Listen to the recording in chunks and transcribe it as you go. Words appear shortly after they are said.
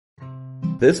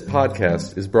This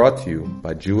podcast is brought to you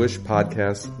by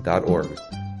JewishPodcasts.org.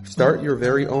 Start your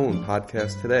very own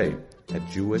podcast today at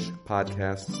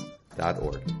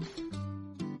JewishPodcasts.org.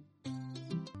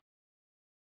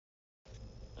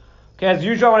 Okay, as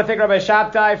usual, I want to thank Rabbi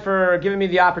Shabtai for giving me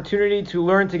the opportunity to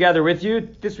learn together with you.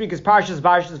 This week is Parshas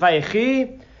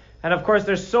Vayechi, and of course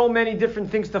there's so many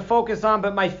different things to focus on,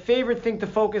 but my favorite thing to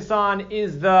focus on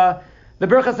is the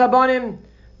Birchas Habanim,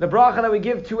 the bracha that we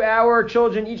give to our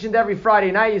children each and every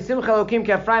Friday night. Yisimcha Elokim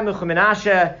K'Ephraim U'Cha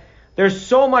Menashe. There's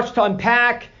so much to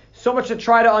unpack, so much to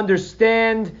try to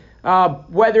understand,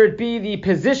 whether it be the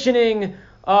positioning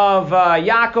of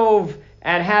Yaakov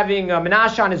and having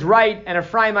Menashe on his right and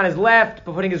Ephraim on his left,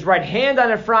 but putting his right hand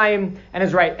on Ephraim and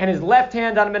his left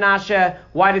hand on Menashe.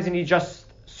 Why doesn't he just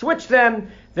switch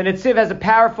them? The Netziv has a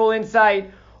powerful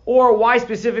insight. Or why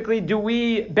specifically do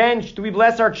we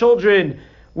bless our children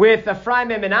with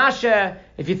Ephraim and Menashe?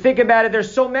 If you think about it,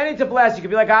 there's so many to bless. You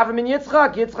could be like Avram and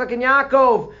Yitzchak and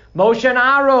Yaakov, Moshe and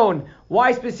Aaron.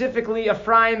 Why specifically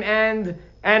Ephraim and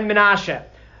Menashe?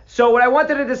 So what I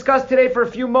wanted to discuss today for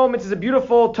a few moments is a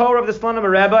beautiful Torah of the Slonim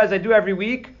Rebbe, as I do every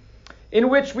week, in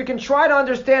which we can try to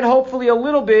understand, hopefully, a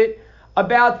little bit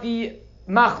about the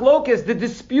machlokas, the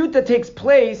dispute that takes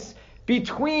place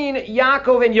between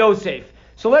Yaakov and Yosef.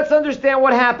 So let's understand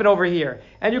what happened over here.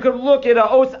 And you can look at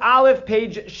Os Aleph,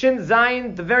 page Shin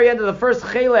Zayin, the very end of the first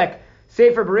Chelek,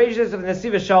 Sefer Bereshis of the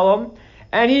Nesiv Shalom.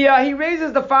 And he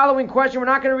raises the following question. We're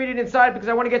not going to read it inside because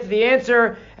I want to get to the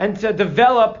answer and to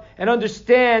develop and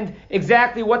understand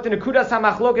exactly what the Nekudas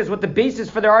HaMachlokes, what the basis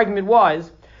for their argument was.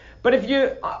 But if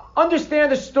you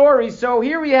understand the story, so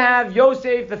here we have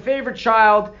Yosef, the favorite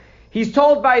child. He's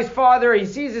told by his father, he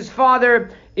sees his father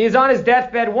is on his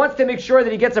deathbed, wants to make sure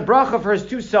that he gets a bracha for his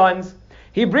two sons.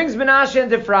 He brings Menashe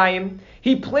and Ephraim.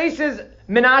 He places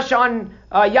Menashe on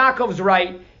Yaakov's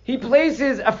right. He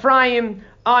places Ephraim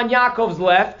on Yaakov's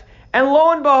left. And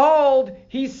lo and behold,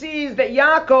 he sees that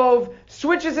Yaakov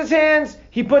switches his hands.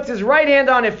 He puts his right hand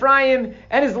on Ephraim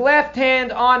and his left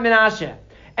hand on Menashe.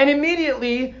 And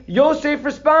immediately, Yosef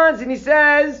responds and he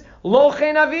says, Lo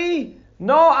chen avi.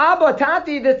 No, Abba,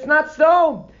 Tati, that's not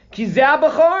so. Ki zeh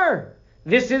ha'bachor.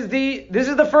 This is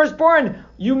the firstborn.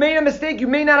 You made a mistake. You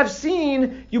may not have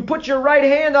seen. You put your right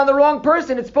hand on the wrong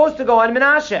person. It's supposed to go on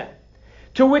Menashe.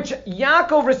 To which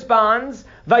Yaakov responds,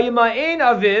 Vayima'en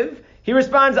aviv. He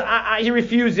responds, he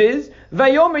refuses.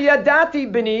 Vayomer yadati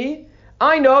b'ni.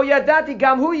 I know, yadati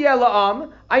gam hu yeh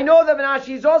la'am. I know that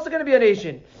Menashe is also going to be a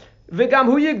nation. V'gam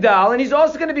hu yigdal, and he's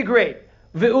also going to be great.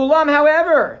 V'ulam,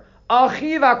 however,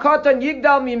 achiv hakatan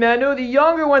yigdal mimenu. The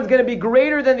younger one's going to be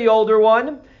greater than the older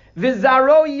one.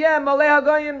 V'zaro yeh maleh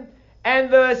hagayim. And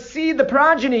the seed, the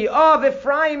progeny of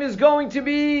Ephraim is going to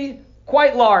be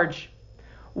quite large.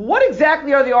 What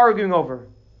exactly are they arguing over?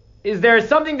 Is there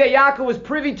something that Yaakov was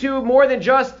privy to more than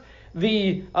just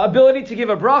the ability to give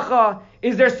a bracha?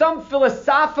 Is there some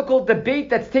philosophical debate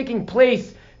that's taking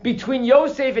place between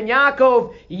Yosef and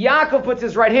Yaakov? Yaakov puts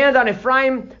his right hand on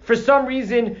Ephraim. For some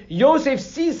reason, Yosef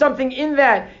sees something in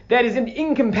that is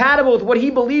incompatible with what he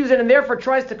believes in and therefore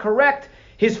tries to correct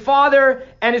his father,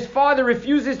 and his father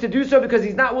refuses to do so because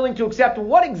he's not willing to accept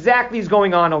what exactly is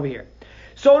going on over here.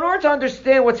 So in order to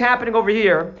understand what's happening over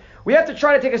here, we have to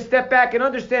try to take a step back and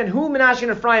understand who Menashe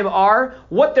and Ephraim are,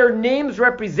 what their names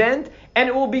represent, and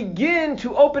it will begin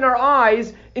to open our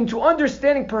eyes into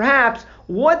understanding perhaps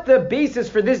what the basis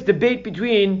for this debate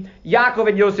between Yaakov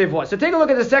and Yosef was. So take a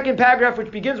look at the second paragraph, which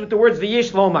begins with the words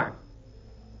V'yesh lomar.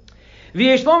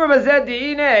 V'yesh lomar bazeh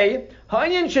di'inei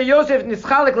ha'inyan sheyosef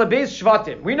nischalek lebeis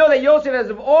shvatim. We know that Yosef, as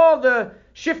of all the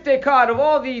shiftei kad, of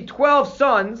all the 12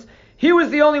 sons, he was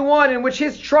the only one in which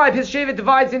his tribe, his shevet,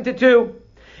 divides into two.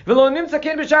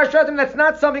 That's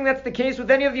not something that's the case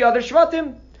with any of the other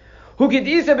shvatim.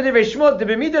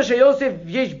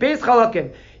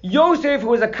 Yosef, who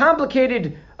was a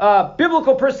complicated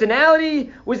biblical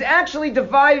personality, was actually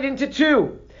divided into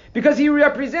two because he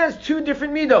represents two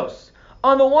different midos.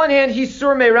 On the one hand, he's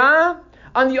sur meirah.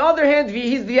 On the other hand,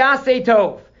 he's the asay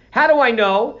tov. How do I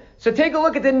know? So take a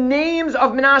look at the names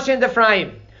of Menashe and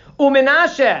Ephraim.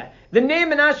 Menashe. The name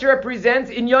Menashe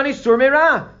represents in Yoni Sur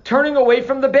Meirah, turning away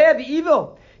from the bad, the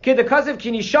evil.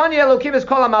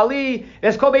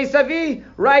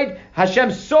 Right?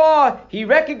 Hashem saw, he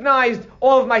recognized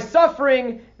all of my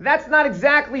suffering. That's not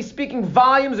exactly speaking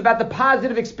volumes about the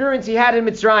positive experience he had in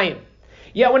Mitzrayim.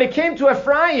 Yet when it came to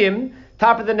Ephraim,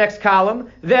 top of the next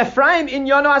column, the Ephraim in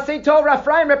Yono Asei Torah,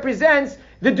 Ephraim represents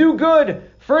the do good.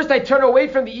 First I turn away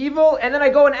from the evil, and then I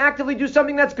go and actively do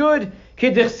something that's good.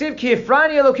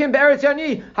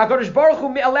 HaKadosh Baruch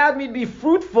Hu allowed me to be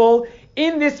fruitful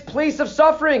in this place of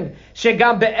suffering.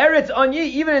 Shegam be'eretz anyi,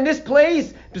 even in this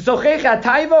place, b'sochecha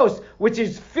taivos, which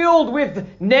is filled with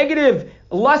negative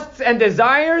lusts and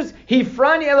desires.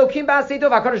 Hifrani Elokim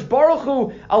ba'aseitov, HaKadosh Baruch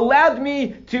Hu allowed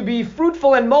me to be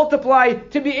fruitful and multiply,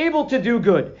 to be able to do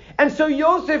good. And so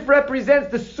Yosef represents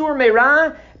the Sur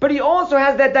Meirah, but he also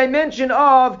has that dimension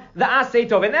of the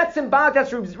Aseitov. And that's symbolic,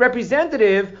 that's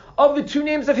representative of the two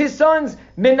names of his sons,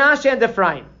 Menashe and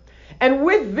Ephraim. And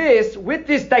with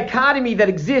this dichotomy that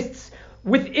exists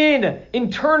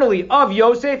internally of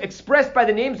Yosef, expressed by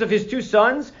the names of his two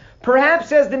sons, perhaps,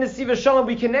 says the Nesiv Shalom,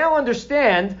 we can now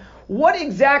understand what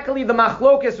exactly the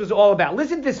Machlokes was all about.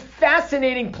 Listen to this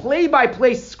fascinating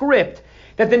play-by-play script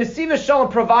that the Nesiv Shalom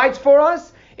provides for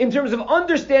us in terms of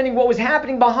understanding what was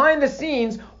happening behind the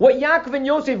scenes, what Yaakov and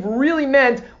Yosef really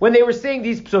meant when they were saying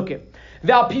these psukim.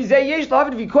 Now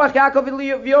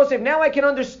I can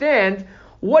understand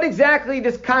what exactly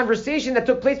this conversation that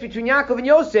took place between Yaakov and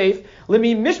Yosef,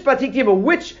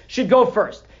 which should go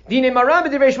first.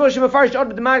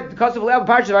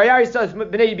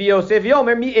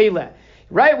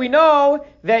 Right, we know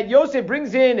that Yosef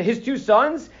brings in his two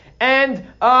sons, and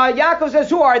Yaakov says,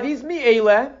 who are these?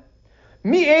 Mi'ele.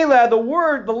 Mi'ele,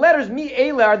 the letters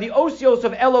Mi'ele are the osios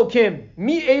of Elokim.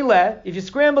 Mi'ele, if you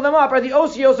scramble them up, are the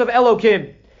osios of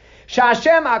Elokim.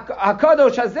 Sha'ashem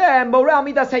HaKadosh Hazeh Moral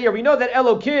Midas Hayira. We know that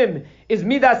Elokim is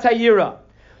Midas Hayira.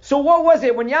 So what was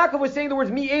it? When Yaakov was saying the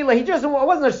words Mi'ela, he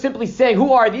wasn't simply saying,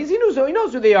 who are these? He knows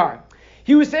who they are.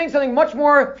 He was saying something much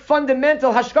more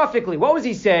fundamental, hashkafically. What was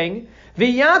he saying?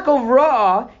 The Yaakov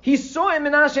Ra'ah, he saw in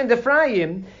Menashe and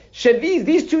Ephraim,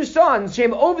 these two sons,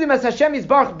 Shem Ovdim as Hashem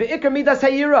Yisbarach Be'ikar Midas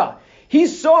Hayira. He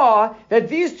saw that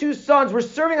these two sons were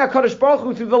serving HaKadosh Baruch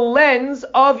Hu through the lens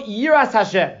of Yiras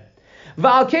Hashem.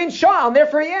 Va'alkein Sha'al, and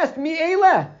therefore he asked,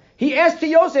 Mi'ela. He asked to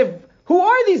Yosef, who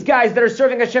are these guys that are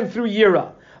serving Hashem through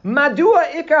Yira?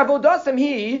 Madua ikar avodasam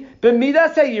hi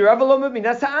b'midas ha'yira v'lo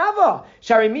b'midas ha'ava.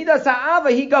 Shari midas ha'ava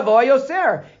hi gavoa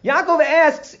yoser. Yaakov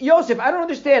asks Yosef, I don't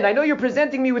understand. I know you're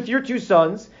presenting me with your two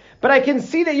sons, but I can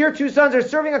see that your two sons are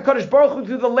serving HaKadosh Baruch Hu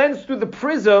through the lens, through the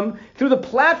prism, through the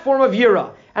platform of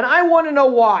Yira. And I want to know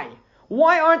why.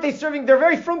 Why aren't they serving? They're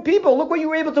very frum people. Look what you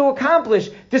were able to accomplish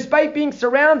despite being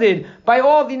surrounded by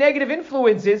all the negative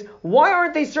influences. Why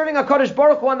aren't they serving HaKadosh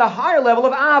Baruch Hu on the higher level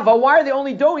of Ava? Why are they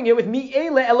only doing it with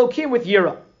Mi'ele Elokim, with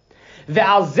Yira?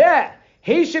 Ve'alzeh,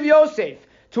 Heishiv Yosef,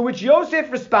 to which Yosef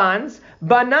responds,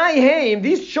 Banai Heim,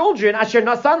 these children, Asher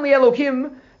Nasan Li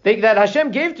Elokim, that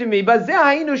Hashem gave to me, Bazeh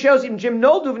Hainu Sheosim Jim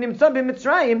Noldu V'nimtzah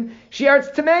B'Mitzrayim,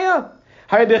 Shi'artz Tameya.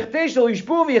 Hare B'chtei Shel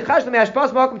Yishpu V'yichash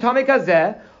L'me'ashpas Makom Tamei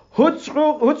Kazeh,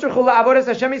 Hutzruchu la'avodas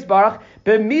Hashem Yisbarach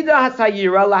b'mida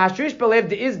hasayira lahashrish belev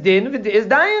de'iz din v'de'iz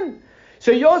dayan.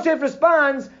 So Yosef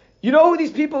responds, you know who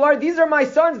these people are? These are my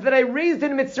sons that I raised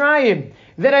in Mitzrayim,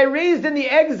 that I raised in the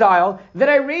exile, that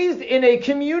I raised in a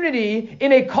community,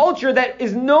 in a culture that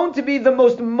is known to be the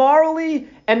most morally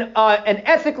and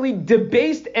ethically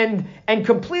debased and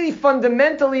completely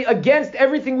fundamentally against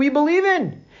everything we believe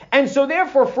in. And so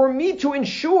therefore, for me to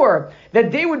ensure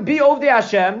that they would be Ovdei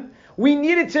Hashem, we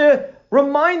needed to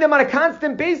remind them on a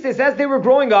constant basis as they were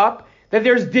growing up that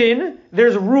there's din,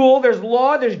 there's rule, there's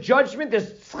law, there's judgment, there's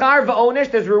schar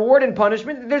v'onesh, there's reward and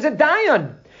punishment, there's a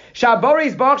dayan.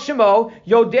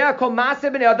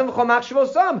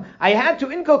 I had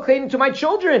to inculcate into my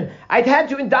children. I had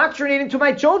to indoctrinate into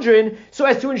my children so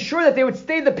as to ensure that they would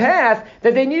stay the path,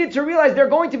 that they needed to realize there are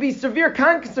going to be severe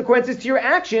consequences to your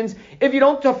actions if you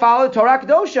don't follow the Torah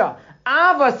Kedosha.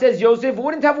 Ava, says Yosef,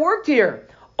 wouldn't have worked here.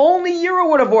 Only Yira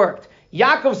would have worked.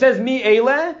 Yaakov says,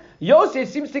 Mi'ele. Yosef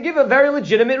seems to give a very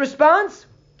legitimate response.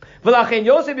 V'lachen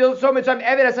Yosef Yosef Mitzrayim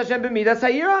Eved as Hashem b'midas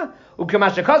ha'yira. U'k'ma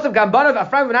shekasav gam banav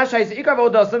Ephraim v'Menashe ha'yikar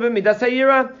v'odasam b'midas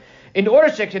ha'yira. In order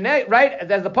to, right,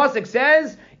 as the pasuk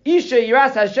says, Isha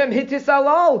yiras Hashem hitis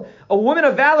alal. A woman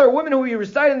of valor, a woman who you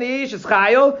recite in the Yishas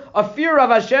Chayil, a fear of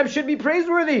Hashem should be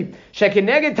praiseworthy.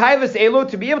 Shekineged taivas elo,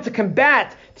 to be able to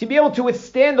combat, to be able to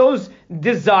withstand those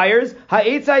desires.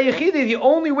 Ha'etza yechidi, the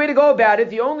only way to go about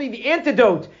it, the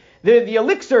antidote, the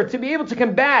elixir to be able to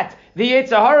combat the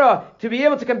Yetzer Hara, to be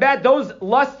able to combat those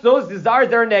lusts, those desires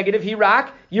that are negative.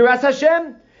 Hirak, yiras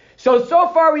Hashem. So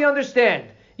far we understand.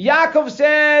 Yaakov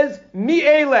says,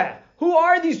 Mi'ele. Who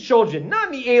are these children? Not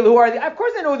Mi'ele, who are they? Of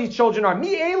course I know who these children are.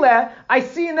 Mi'ele, I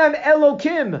see in them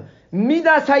Elokim,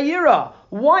 Midas Hayira.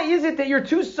 Why is it that your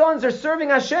two sons are serving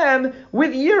Hashem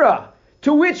with Yira?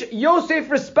 To which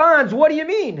Yosef responds, what do you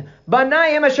mean? I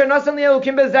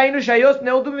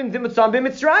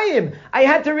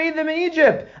had to raise them in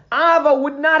Egypt. Ava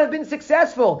would not have been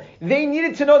successful. They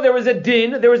needed to know there was a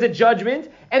din, there was a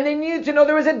judgment, and they needed to know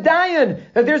there was a dayan,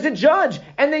 that there's a judge,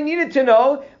 and they needed to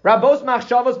know Rabos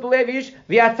Machshavos Belevish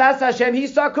V'yatzas Hashem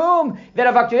Hisakum,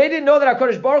 that if they didn't know that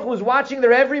HaKadosh Baruch Hu was watching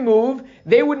their every move,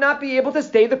 they would not be able to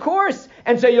stay the course.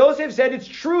 And so Yosef said, it's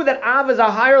true that Ava is a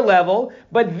higher level,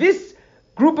 but this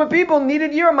group of people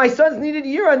needed Yira. My sons needed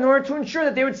Yira in order to ensure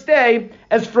that they would stay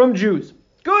as from Jews.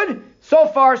 Good. So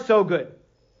far, so good.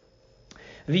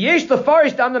 V'yesh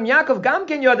lefarish damnam Yaakov gam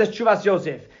ken yodas tshuvas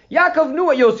Yosef. Yaakov knew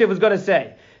what Yosef was going to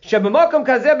say. Shebemakom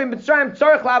kazeh b'mitzrayim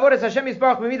tzarich la'avod es Hashem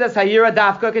yisbarach b'midas hayira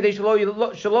dafka kedei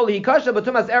shelo lihikasha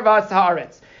b'tumas ervas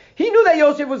haaretz. He knew that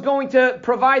Yosef was going to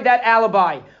provide that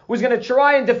alibi, was going to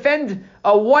try and defend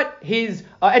what his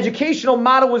educational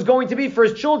model was going to be for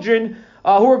his children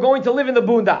who are going to live in the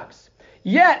boondocks.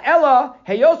 Yet, Ella,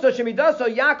 Heyoso Shemidaso,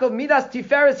 Yaakov Midas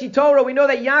Tiferes Torah. We know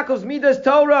that Yaakov's Midas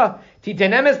Torah.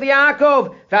 Titenemes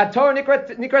liYaakov. That Torah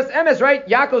Nikras Emes, right?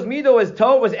 Yaakov's Midah was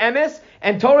Emes,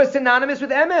 and Torah is synonymous with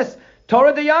Emes.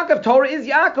 Torah de Yaakov, Torah is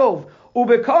Yaakov.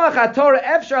 Ubekoach HaTorah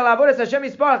Efshar La'avodas Hashem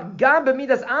Yisparach Gam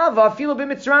B'midas Ava Filu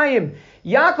B'Mitzrayim.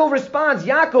 Yaakov responds,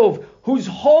 Yaakov, whose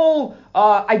whole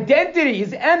identity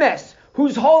is Emes,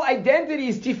 whose whole identity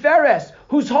is Tiferes,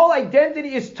 whose whole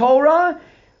identity is Torah,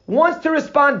 wants to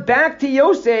respond back to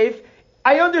Yosef,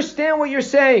 I understand what you're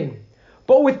saying.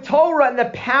 But with Torah and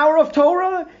the power of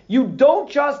Torah, you don't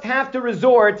just have to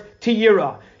resort to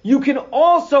Yira. You can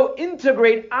also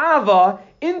integrate Ava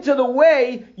into the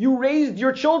way you raised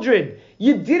your children.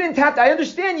 You didn't have to, I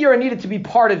understand Yira needed to be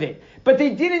part of it, but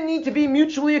they didn't need to be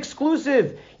mutually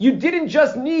exclusive. You didn't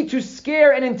just need to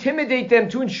scare and intimidate them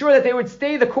to ensure that they would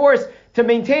stay the course to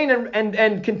maintain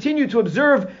and continue to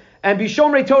observe and be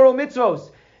Shomrei Torah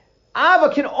mitzvos. Ava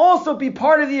can also be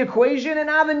part of the equation, and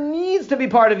Ava needs to be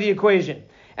part of the equation.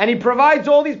 And he provides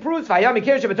all these proofs. We know that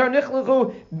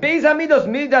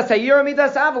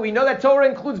Torah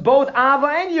includes both Ava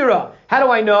and Yira. How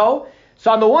do I know?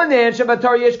 So on the one hand,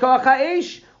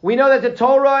 we know that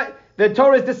the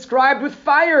Torah is described with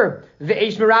fire.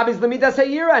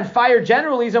 And fire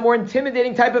generally is a more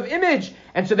intimidating type of image,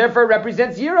 and so therefore it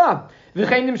represents Yira. But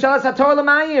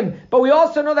we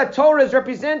also know that Torah is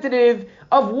representative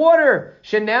of water.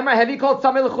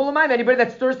 Anybody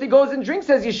that's thirsty goes and drinks,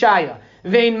 says Yeshaya.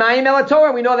 We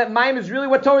know that Mayim is really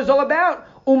what Torah is all about.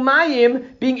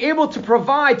 Umayim, being able to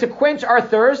provide, to quench our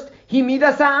thirst,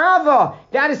 Himidas Ha'ava.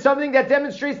 That is something that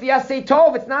demonstrates the Asay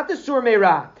Tov. It's not the Sur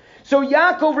Meirah. So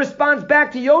Yaakov responds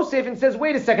back to Yosef and says,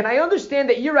 wait a second, I understand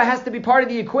that Yira has to be part of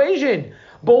the equation,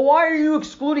 but why are you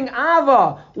excluding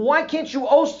Ava? Why can't you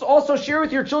also share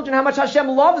with your children how much Hashem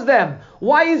loves them?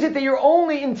 Why is it that you're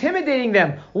only intimidating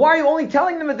them? Why are you only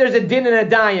telling them that there's a din and a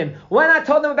dayan? Why not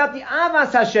tell them about the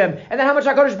Avas Hashem and then how much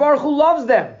HaKadosh Baruch Hu loves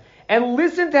them? And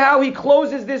listen to how he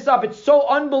closes this up. It's so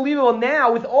unbelievable.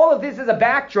 Now, with all of this as a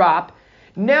backdrop,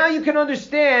 now you can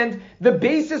understand the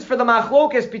basis for the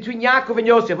machlokes between Yaakov and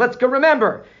Yosef. Let's go.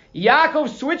 Remember, Yaakov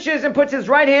switches and puts his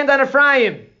right hand on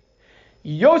Ephraim.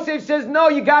 Yosef says, no,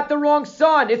 you got the wrong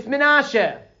son. It's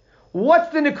Menashe. What's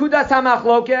the Nekudas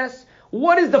HaMachlokes?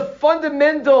 What is the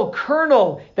fundamental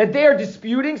kernel that they are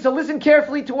disputing? So listen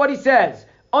carefully to what he says.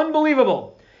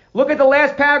 Unbelievable. Look at the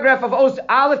last paragraph of Os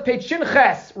Aleph, page Shin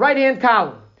Ches, right-hand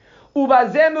column.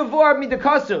 Ubazeh muvor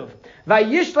midakasuv.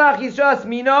 Vayishlach Yisrael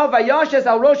Mino, Vayashes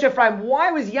al Rosh Ephraim. Why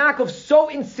was Yaakov so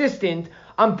insistent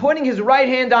on putting his right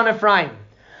hand on Ephraim?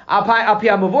 Ephraim and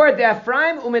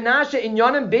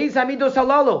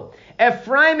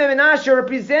Menashe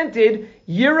represented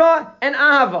Yira and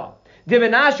Ahava.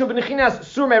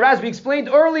 As we explained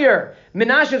earlier,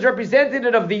 Menashe is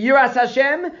representative of the Yiras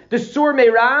Hashem, the Sur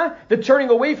Meirah, the turning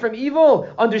away from evil,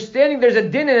 understanding there's a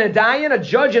din and a dayan, a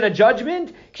judge and a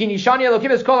judgment. Ve'Ephraim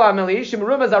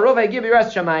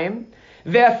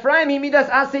hi midas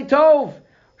asay tov.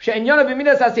 She'enyana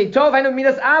b'midas asay tov, hainu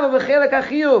midas ava b'chelek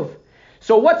achiyuv.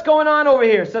 So what's going on over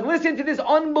here? So listen to this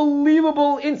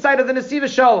unbelievable insight of the Nesiva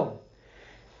Shalom.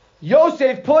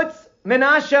 Yosef puts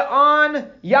Menashe on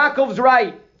Yaakov's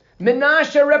right.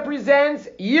 Menashe represents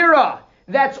Yira.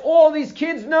 That's all these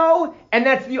kids know, and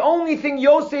that's the only thing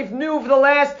Yosef knew for the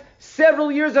last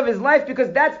several years of his life, because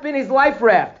that's been his life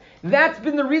raft. That's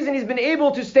been the reason he's been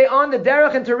able to stay on the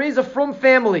derech and to raise a frum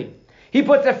family. He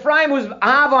puts Ephraim, who's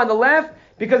Ahava, on the left,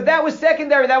 because that was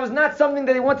secondary. That was not something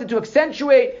that they wanted to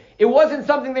accentuate. It wasn't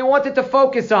something they wanted to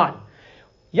focus on.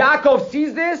 Yaakov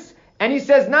sees this, and he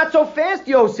says, not so fast,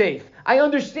 Yosef. I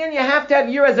understand you have to have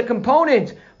Yira as a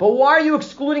component, but why are you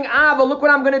excluding Ava? Look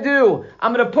what I'm going to do.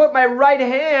 I'm going to put my right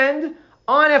hand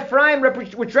on Ephraim,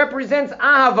 which represents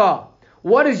Ahava.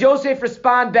 What does Yosef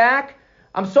respond back?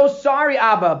 I'm so sorry,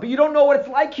 Abba, but you don't know what it's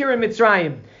like here in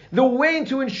Mitzrayim. The way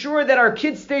to ensure that our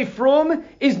kids stay frum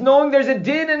is knowing there's a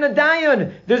din and a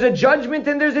dayan. There's a judgment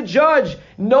and there's a judge.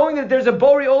 Knowing that there's a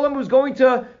Bori Olam who's going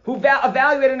to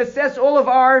evaluate and assess all of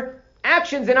our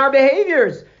actions and our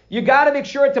behaviors. You got to make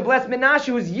sure to bless Menashe,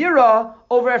 who's Yira,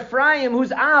 over Ephraim,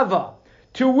 who's Ava.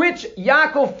 To which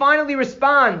Yaakov finally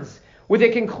responds with a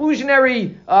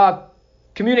conclusionary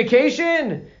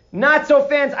communication. Not so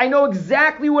fans, I know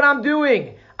exactly what I'm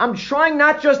doing. I'm trying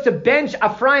not just to bench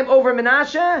Ephraim over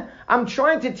Menashe, I'm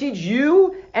trying to teach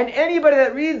you and anybody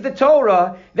that reads the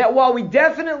Torah that while we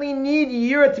definitely need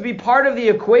Yira to be part of the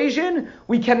equation,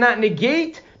 we cannot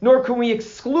negate, nor can we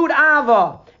exclude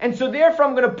Ava. And so therefore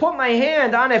I'm going to put my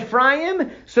hand on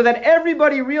Ephraim so that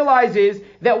everybody realizes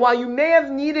that while you may have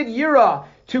needed Yira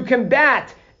to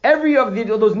combat every of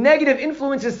those negative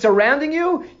influences surrounding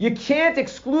you, you can't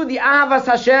exclude the Ahavas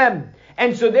Hashem.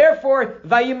 And so therefore,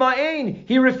 Vayima'ain,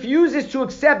 he refuses to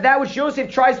accept that which Yosef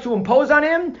tries to impose on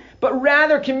him, but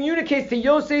rather communicates to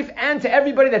Yosef and to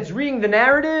everybody that's reading the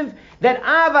narrative that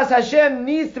Ahavas Hashem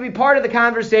needs to be part of the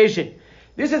conversation.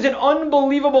 This is an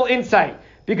unbelievable insight,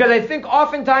 because I think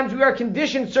oftentimes we are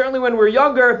conditioned, certainly when we're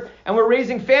younger and we're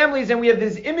raising families, and we have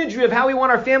this imagery of how we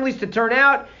want our families to turn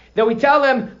out, that we tell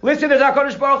them, listen, there's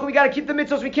HaKadosh Baruch Hu, we got to keep the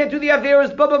mitzvos, we can't do the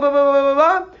averos, blah, blah, blah, blah, blah,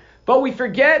 blah, blah. But we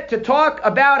forget to talk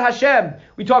about Hashem.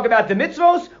 We talk about the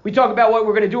mitzvos. We talk about what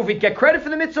we're going to do if we get credit for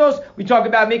the mitzvos. We talk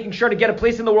about making sure to get a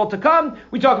place in the world to come.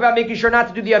 We talk about making sure not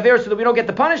to do the aver so that we don't get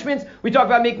the punishments. We talk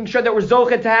about making sure that we're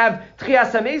zochet to have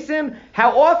tchias hamesim.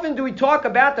 How often do we talk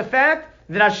about the fact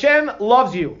that Hashem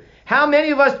loves you? How many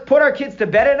of us put our kids to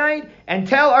bed at night and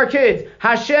tell our kids,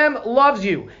 Hashem loves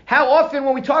you? How often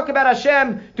when we talk about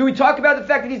Hashem, do we talk about the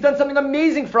fact that He's done something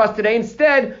amazing for us today?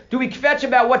 Instead, do we kvetch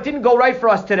about what didn't go right for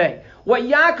us today? What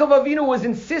Yaakov Avinu was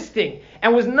insisting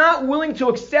and was not willing to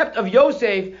accept of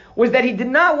Yosef was that he did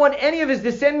not want any of his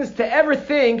descendants to ever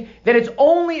think that it's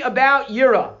only about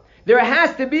Yira. There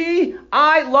has to be,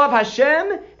 I love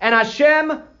Hashem and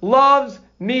Hashem loves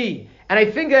me. And I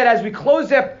think that as we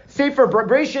close up Sefer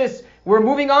Bereshis, we're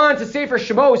moving on to Sefer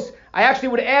Shemos. I actually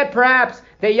would add perhaps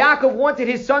that Yaakov wanted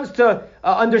his sons to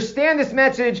understand this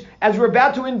message as we're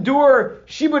about to endure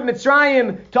Shibud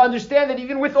Mitzrayim, to understand that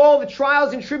even with all the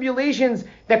trials and tribulations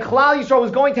that Klal Yisrael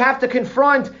was going to have to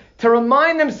confront, to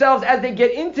remind themselves as they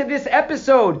get into this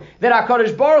episode that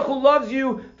HaKadosh Baruch Hu loves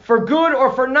you for good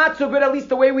or for not so good, at least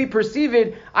the way we perceive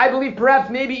it. I believe perhaps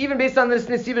maybe even based on this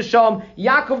Nesiva Shalom,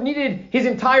 Yaakov needed his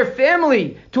entire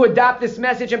family to adopt this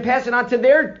message and pass it on to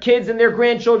their kids and their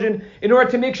grandchildren in order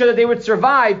to make sure that they would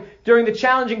survive during the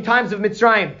challenging times of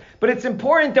Mitzrayim. But it's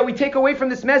important that we take away from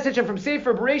this message and from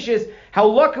Sefer Bereshis how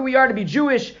lucky we are to be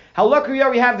Jewish, how lucky we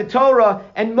are we have the Torah,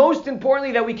 and most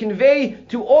importantly that we convey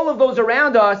to all of those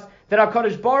around us that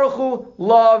HaKadosh Baruch Hu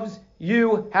loves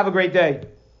you. Have a great day.